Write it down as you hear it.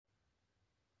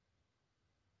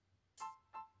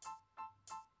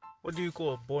What do you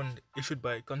call a bond issued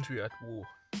by a country at war?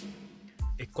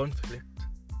 A conflict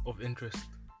of interest.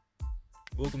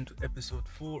 Welcome to episode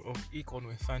 4 of Econ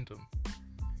with Phantom.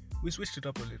 We switched it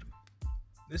up a little.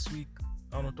 This week,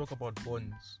 I want to talk about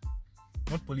bonds.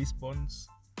 Not police bonds,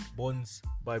 bonds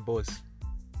by boss.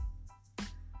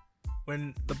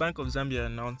 When the Bank of Zambia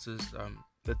announces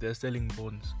that they're selling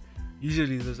bonds,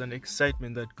 usually there's an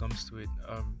excitement that comes to it.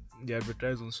 They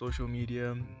advertise on social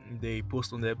media, they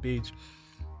post on their page.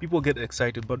 People get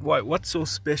excited, but why? What's so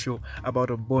special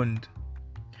about a bond?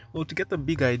 Well, to get the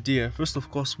big idea, first of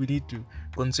course, we need to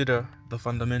consider the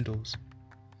fundamentals.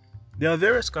 There are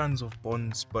various kinds of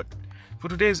bonds, but for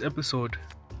today's episode,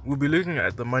 we'll be looking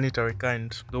at the monetary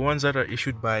kind, the ones that are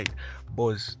issued by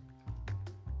BOS.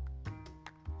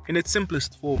 In its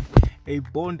simplest form, a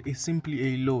bond is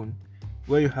simply a loan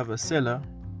where you have a seller,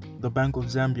 the Bank of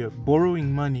Zambia,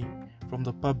 borrowing money from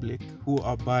the public who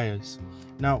are buyers.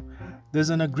 Now, there's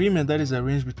an agreement that is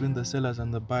arranged between the sellers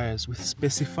and the buyers with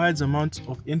specified amounts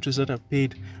of interest that are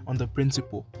paid on the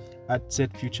principal at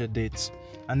set future dates.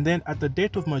 And then at the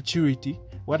date of maturity,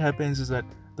 what happens is that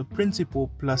the principal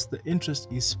plus the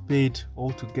interest is paid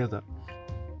all together.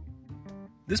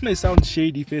 This may sound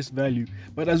shady face value,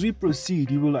 but as we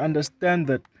proceed, you will understand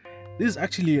that this is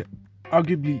actually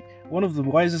arguably one of the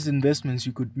wisest investments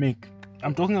you could make.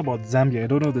 I'm talking about Zambia, I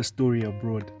don't know the story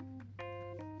abroad.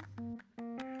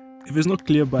 If it's not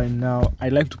clear by now,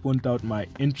 I'd like to point out my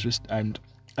interest and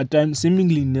at times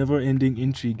seemingly never-ending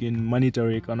intrigue in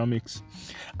monetary economics.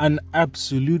 An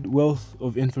absolute wealth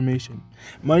of information.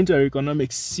 Monetary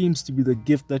economics seems to be the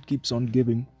gift that keeps on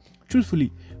giving.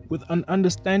 Truthfully, with an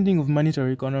understanding of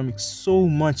monetary economics, so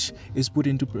much is put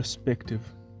into perspective.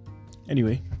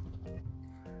 Anyway,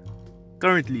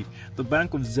 currently, the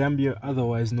Bank of Zambia,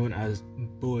 otherwise known as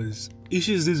BOS,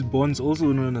 issues these bonds,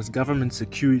 also known as government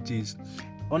securities,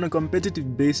 on a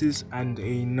competitive basis and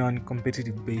a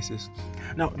non-competitive basis.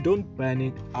 Now, don't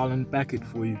panic, I'll unpack it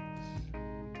for you.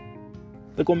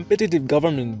 The competitive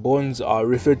government bonds are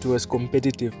referred to as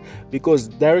competitive because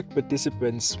direct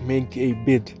participants make a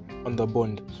bid on the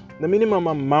bond. The minimum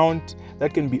amount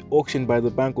that can be auctioned by the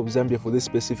Bank of Zambia for this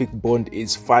specific bond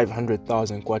is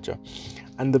 500,000 kwacha,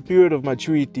 and the period of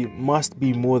maturity must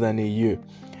be more than a year.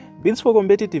 Bids for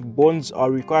competitive bonds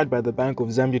are required by the Bank of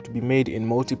Zambia to be made in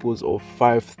multiples of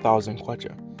 5,000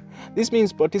 kwacha. This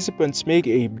means participants make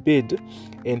a bid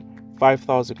in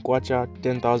 5,000 kwacha,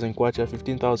 10,000 kwacha,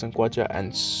 15,000 kwacha,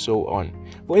 and so on.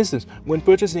 For instance, when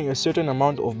purchasing a certain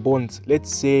amount of bonds,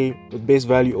 let's say with base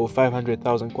value of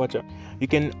 500,000 kwacha, you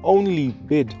can only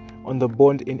bid on the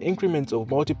bond in increments of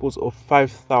multiples of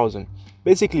 5,000,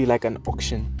 basically like an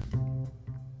auction.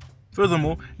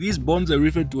 Furthermore, these bonds are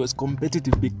referred to as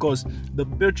competitive because the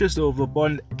purchaser of a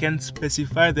bond can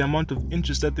specify the amount of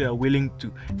interest that they are willing to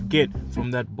get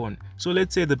from that bond. So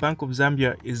let's say the Bank of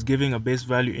Zambia is giving a base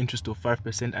value interest of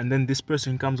 5%, and then this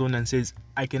person comes on and says,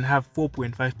 I can have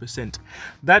 4.5%.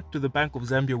 That to the Bank of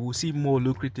Zambia will seem more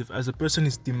lucrative as the person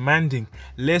is demanding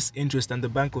less interest and the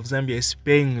Bank of Zambia is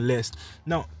paying less.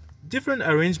 Now, different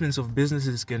arrangements of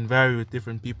businesses can vary with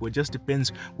different people. It just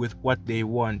depends with what they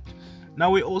want. Now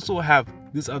we also have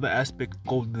this other aspect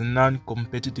called the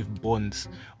non-competitive bonds,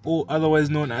 or otherwise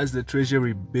known as the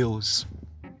treasury bills.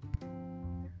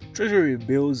 Treasury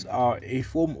bills are a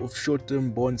form of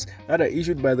short-term bonds that are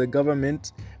issued by the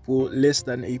government for less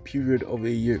than a period of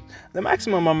a year. The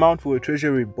maximum amount for a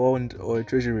treasury bond, or a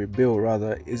treasury bill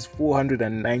rather, is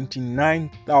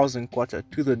 499,000 kwacha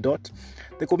to the dot.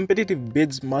 The competitive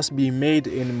bids must be made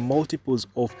in multiples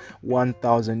of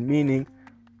 1,000, meaning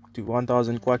to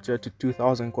 1,000 kwacha, to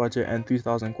 2,000 kwacha, and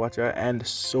 3,000 kwacha, and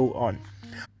so on.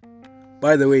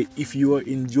 By the way, if you are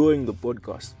enjoying the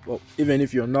podcast, well, even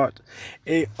if you're not,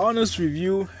 a honest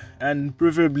review and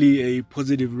preferably a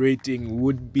positive rating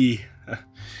would be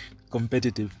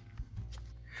competitive.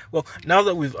 Well, now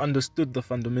that we've understood the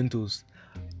fundamentals,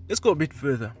 let's go a bit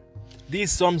further.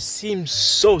 These sums seem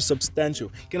so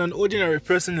substantial. Can an ordinary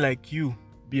person like you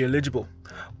be eligible?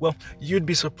 Well, you'd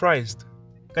be surprised.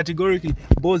 Categorically,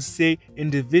 both say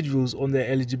individuals on their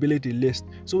eligibility list,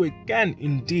 so we can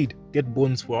indeed get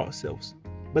bonds for ourselves.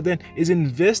 But then, is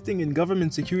investing in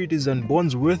government securities and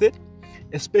bonds worth it?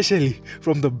 Especially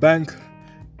from the Bank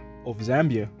of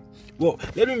Zambia? Well,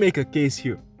 let me make a case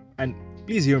here, and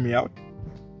please hear me out.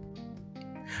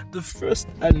 The first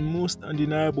and most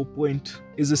undeniable point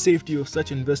is the safety of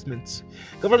such investments.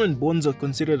 Government bonds are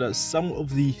considered as some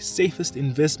of the safest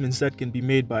investments that can be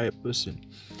made by a person,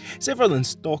 safer than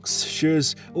stocks,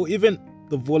 shares, or even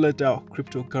the volatile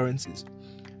cryptocurrencies.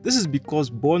 This is because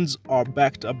bonds are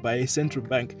backed up by a central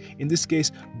bank, in this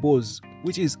case BOS,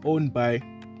 which is owned by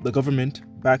the government,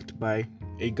 backed by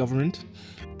a government.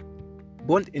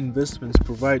 Bond investments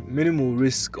provide minimal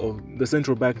risk of the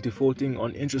central bank defaulting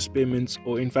on interest payments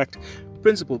or, in fact,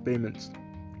 principal payments.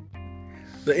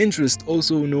 The interest,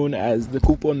 also known as the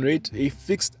coupon rate, a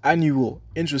fixed annual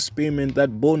interest payment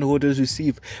that bondholders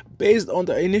receive based on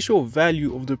the initial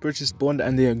value of the purchased bond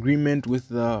and the agreement with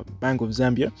the Bank of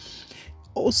Zambia,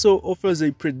 also offers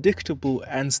a predictable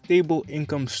and stable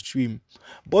income stream.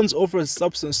 Bonds offer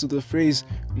substance to the phrase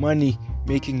money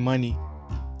making money.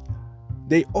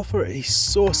 They offer a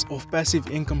source of passive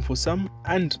income for some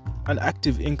and an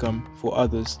active income for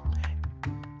others.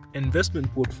 Investment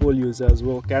portfolios as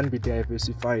well can be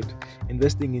diversified.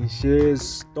 Investing in shares,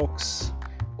 stocks,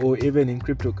 or even in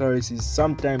cryptocurrencies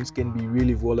sometimes can be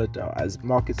really volatile as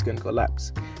markets can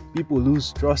collapse. People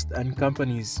lose trust and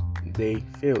companies, they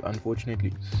fail,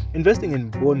 unfortunately. Investing in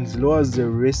bonds lowers the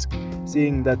risk,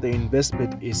 seeing that the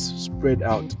investment is spread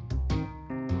out.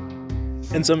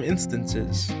 In some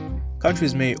instances,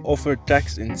 countries may offer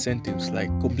tax incentives like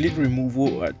complete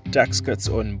removal or tax cuts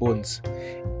on bonds,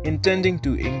 intending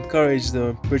to encourage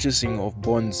the purchasing of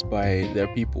bonds by their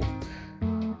people.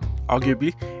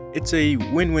 Arguably, it's a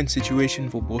win-win situation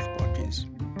for both parties.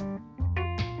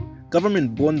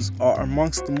 Government bonds are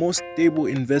amongst the most stable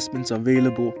investments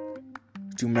available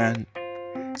to man.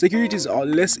 Securities are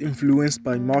less influenced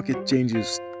by market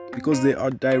changes because they are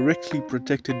directly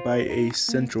protected by a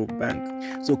central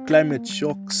bank. So climate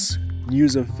shocks,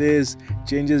 news affairs,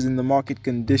 changes in the market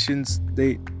conditions,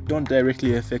 they don't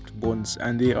directly affect bonds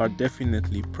and they are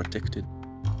definitely protected.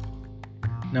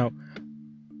 Now,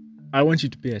 I want you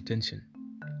to pay attention.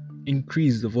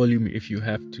 Increase the volume if you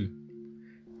have to.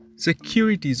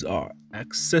 Securities are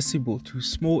accessible to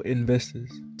small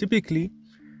investors. Typically,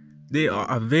 they are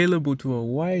available to a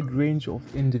wide range of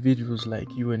individuals like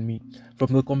you and me,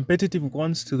 from the competitive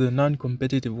ones to the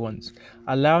non-competitive ones,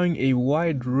 allowing a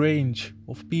wide range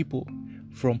of people,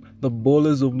 from the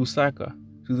ballers of Lusaka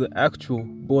to the actual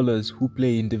ballers who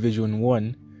play in Division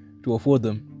 1, to afford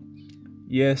them.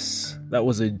 Yes, that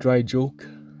was a dry joke.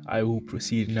 I will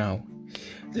proceed now.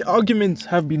 The arguments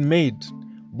have been made.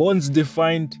 Bonds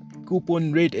defined,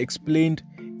 coupon rate explained.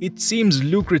 It seems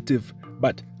lucrative,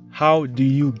 but how do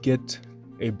you get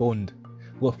a bond?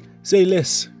 Well, say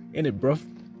less, innit, bruv?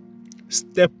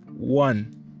 Step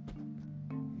 1.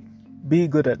 Be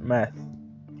good at math.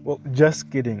 Well, just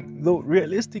kidding. Though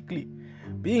realistically,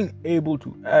 being able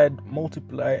to add,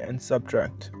 multiply, and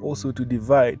subtract, also to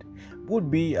divide,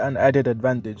 would be an added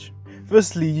advantage.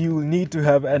 Firstly, you need to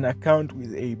have an account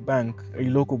with a bank, a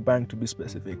local bank to be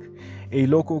specific, a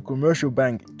local commercial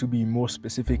bank to be more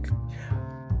specific.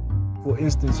 For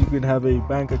instance, you can have a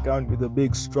bank account with a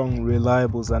big, strong,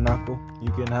 reliable Zanaco.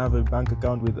 You can have a bank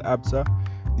account with ABSA,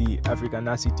 the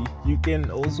African City. You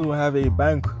can also have a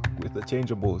bank with the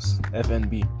changeables,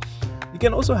 FNB. You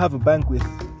can also have a bank with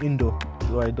Indo,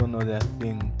 though I don't know that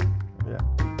thing.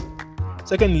 Yeah.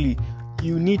 Secondly,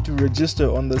 you need to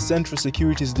register on the Central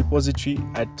Securities Depository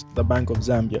at the Bank of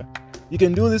Zambia. You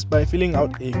can do this by filling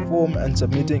out a form and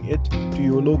submitting it to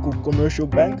your local commercial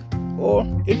bank. Or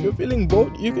if you're feeling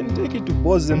bored, you can take it to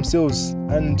BOS themselves,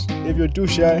 and if you're too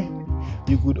shy,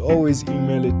 you could always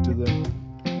email it to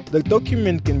them. The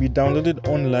document can be downloaded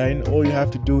online. All you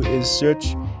have to do is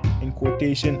search in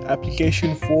quotation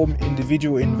application form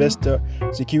individual investor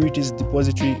securities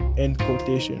depository end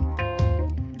quotation.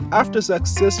 After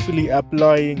successfully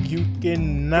applying, you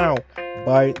can now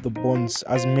buy the bonds,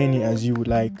 as many as you would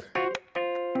like.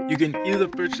 You can either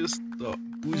purchase the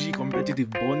bougie competitive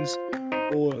bonds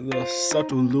or the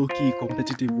subtle low-key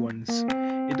competitive ones.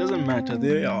 It doesn't matter,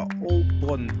 they are all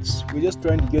bonds. We're just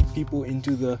trying to get people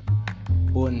into the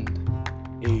bond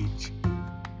age.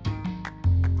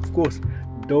 Of course,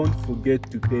 don't forget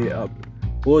to pay up.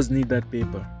 BOS need that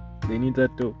paper. They need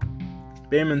that too.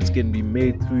 Payments can be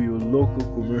made through your local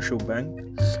commercial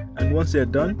bank, and once they're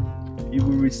done, you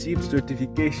will receive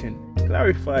certification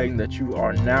clarifying that you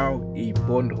are now a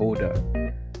bondholder.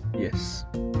 Yes.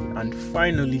 And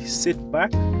finally, sit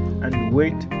back and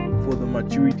wait for the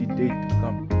maturity date to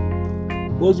come.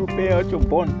 BOS will pay out your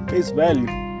bond face value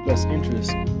plus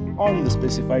interest on the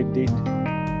specified date.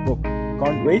 Oh,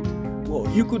 can't wait? Well,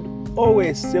 you could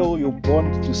always sell your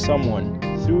bond to someone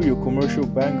through your commercial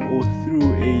bank or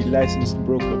through a licensed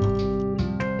broker.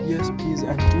 Yes, please,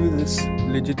 and do this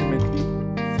legitimately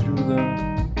through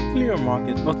the clear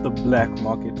market, not the black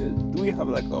market. Do we have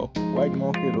like a white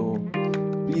market? Or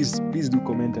please do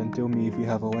comment and tell me if we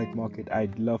have a white market.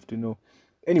 I'd love to know.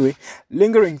 Anyway,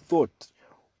 lingering thought.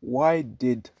 Why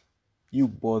did you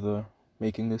bother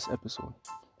making this episode?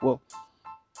 Well,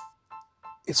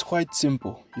 it's quite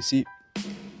simple. You see,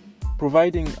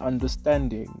 providing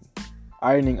understanding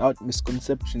ironing out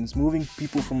misconceptions, moving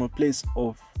people from a place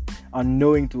of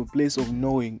unknowing to a place of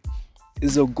knowing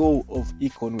is a goal of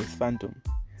Econ with Phantom.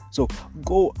 So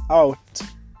go out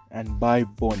and buy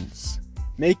bonds,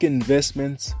 make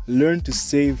investments, learn to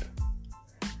save,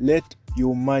 let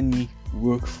your money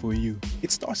work for you.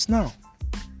 It starts now.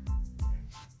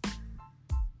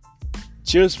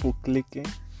 Cheers for clicking.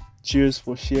 Cheers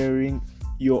for sharing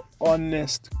your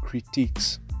honest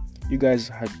critiques. You guys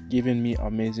have given me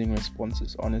amazing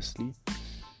responses, honestly.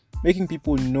 Making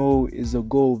people know is the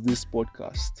goal of this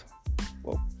podcast.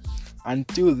 Well,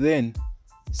 until then,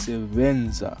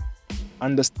 Sevenza.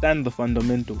 Understand the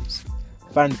fundamentals.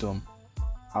 Phantom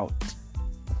out.